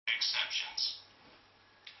exceptions.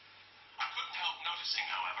 I couldn't help noticing,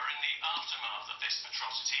 however, in the aftermath of this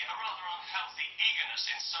atrocity, a rather unhealthy eagerness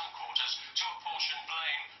in some quarters to apportion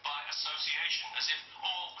blame by association, as if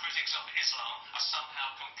all critics of Islam are somehow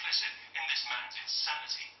complicit in this man's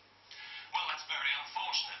insanity. Well, that's very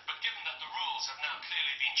unfortunate, but given that the rules have now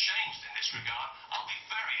clearly been changed in this regard, I'll be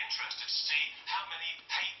very interested to see how many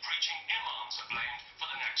hate-preaching imams are blamed for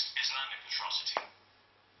the next Islamic atrocity.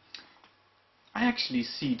 I actually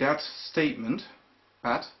see that statement,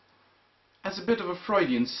 Pat, as a bit of a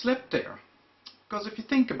Freudian slip there. Because if you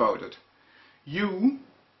think about it, you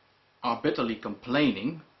are bitterly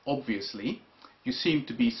complaining, obviously. You seem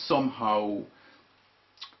to be somehow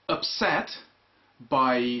upset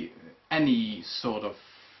by any sort of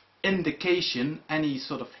indication, any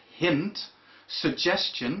sort of hint,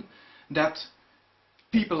 suggestion that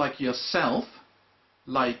people like yourself,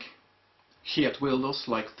 like Geert Wilders,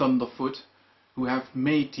 like Thunderfoot, who have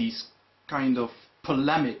made these kind of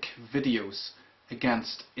polemic videos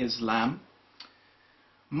against Islam,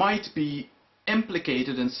 might be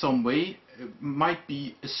implicated in some way, might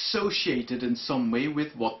be associated in some way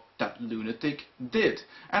with what that lunatic did.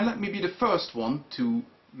 And let me be the first one to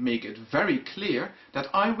make it very clear that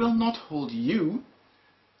I will not hold you,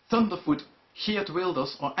 Thunderfoot, Geert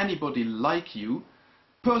Wilders, or anybody like you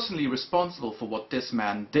personally responsible for what this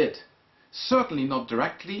man did. Certainly not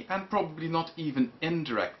directly, and probably not even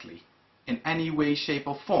indirectly, in any way, shape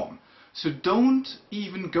or form. So don't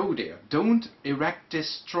even go there. Don't erect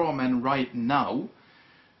this straw man right now,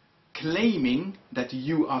 claiming that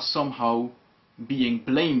you are somehow being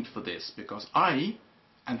blamed for this, because I,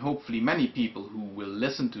 and hopefully many people who will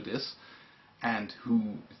listen to this and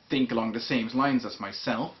who think along the same lines as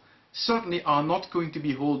myself, certainly are not going to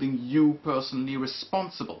be holding you personally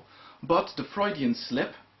responsible. But the Freudian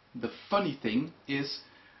slip, the funny thing is,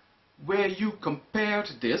 where you compared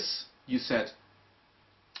this, you said,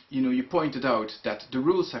 you pointed out that the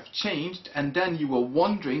rules have changed, and then you were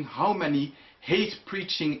wondering how many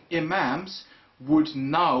hate-preaching imams would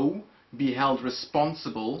now be held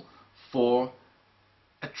responsible for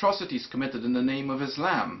atrocities committed in the name of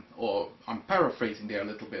Islam, or I'm paraphrasing there a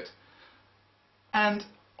little bit. And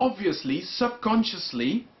obviously,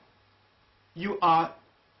 subconsciously, you are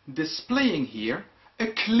displaying here a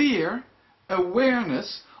clear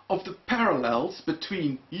awareness of the parallels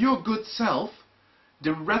between your good self,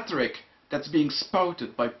 the rhetoric that's being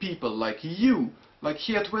spouted by people like you, like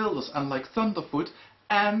Geert Wilders and like Thunderfoot,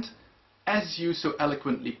 and, as you so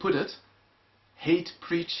eloquently put it,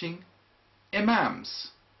 hate-preaching imams.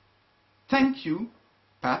 Thank you,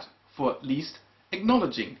 Pat, for at least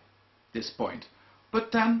acknowledging this point.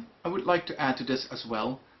 But then I would like to add to this as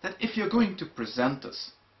well, that if you're going to present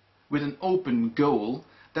us with an open goal,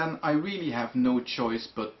 then I really have no choice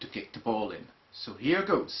but to kick the ball in. So here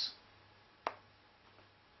goes.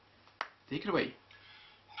 Take it away.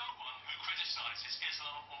 No one who criticizes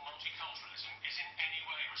Islam or multiculturalism is in any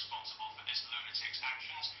way responsible for this lunatic's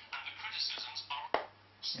actions, and the criticisms are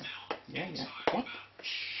still entirely What? valid.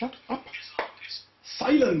 Shut up. Islam is...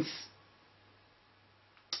 Silence!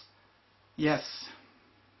 Yes.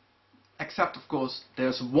 Except, of course,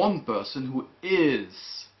 there's one person who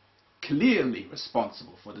is clearly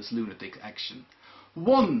responsible for this lunatic action.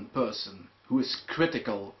 One person who is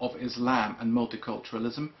critical of Islam and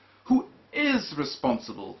multiculturalism, who is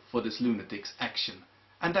responsible for this lunatic's action.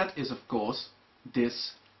 And that is, of course,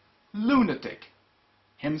 this lunatic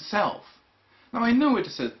himself. Now, I know it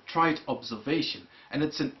is a trite observation, and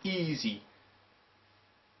it's an easy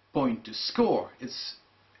point to score. It's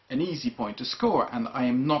an easy point to score, and I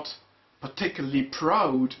am not particularly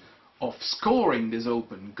proud of scoring this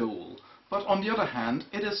open goal. But on the other hand,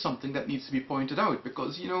 it is something that needs to be pointed out,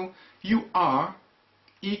 because, you are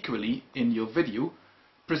equally, in your video,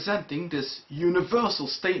 presenting this universal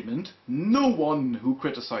statement: no one who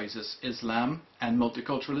criticizes Islam and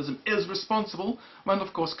multiculturalism is responsible, when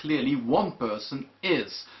of course clearly one person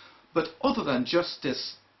is. But other than just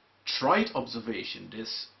this trite observation,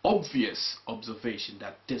 this obvious observation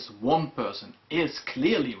that this one person is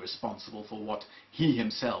clearly responsible for what he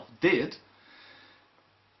himself did,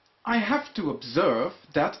 I have to observe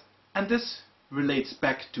that, and this relates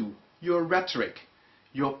back to your rhetoric,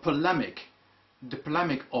 your polemic, the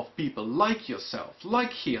polemic of people like yourself,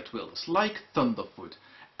 like Geert Wilders, like Thunderfoot,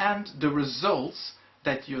 and the results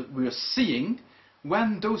that we're seeing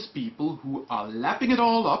when those people who are lapping it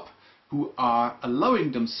all up, who are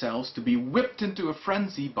allowing themselves to be whipped into a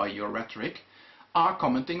frenzy by your rhetoric, are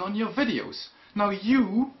commenting on your videos. Now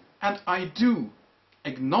you, and I do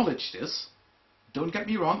acknowledge this, don't get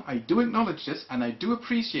me wrong, I do acknowledge this and I do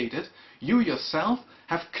appreciate it, you yourself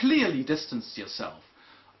have clearly distanced yourself.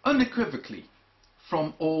 unequivocally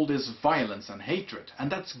from all this violence and hatred,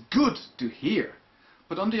 and that's good to hear.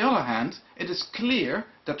 But on the other hand, it is clear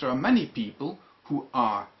that there are many people who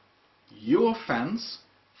are your fans,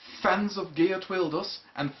 fans of Geert Wilders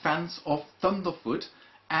and fans of Thunderfoot,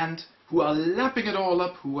 and who are lapping it all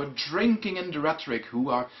up, who are drinking in the rhetoric, who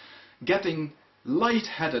are getting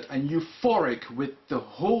lightheaded and euphoric with the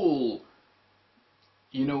whole,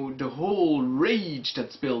 the whole rage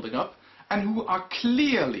that's building up, and who are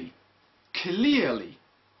clearly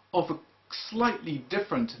of a slightly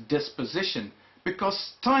different disposition,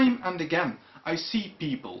 because time and again I see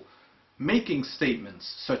people making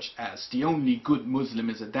statements such as the only good Muslim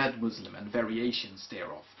is a dead Muslim and variations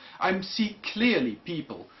thereof. I see clearly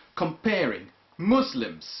people comparing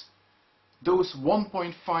Muslims, those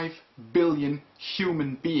 1.5 billion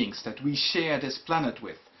human beings that we share this planet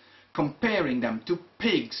with, comparing them to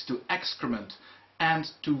pigs, to excrement and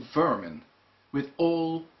to vermin, with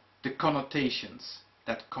all the connotations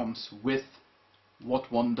that comes with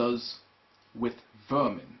what one does with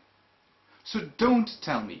vermin. So don't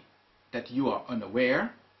tell me that you are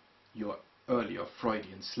unaware. Your earlier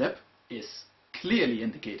Freudian slip is clearly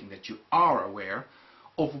indicating that you are aware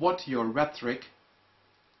of what your rhetoric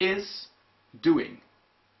is doing,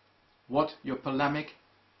 what your polemic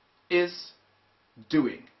is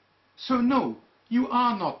doing. So no, you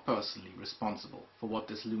are not personally responsible for what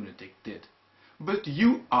this lunatic did, but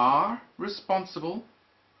you are responsible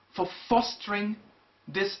for fostering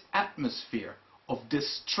this atmosphere of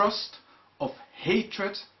distrust, of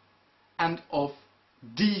hatred and of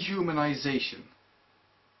dehumanization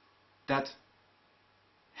that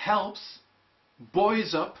helps,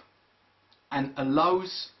 buoys up and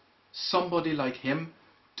allows somebody like him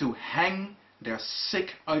to hang their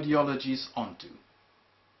sick ideologies onto.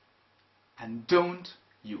 And don't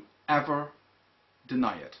you ever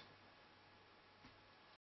deny it.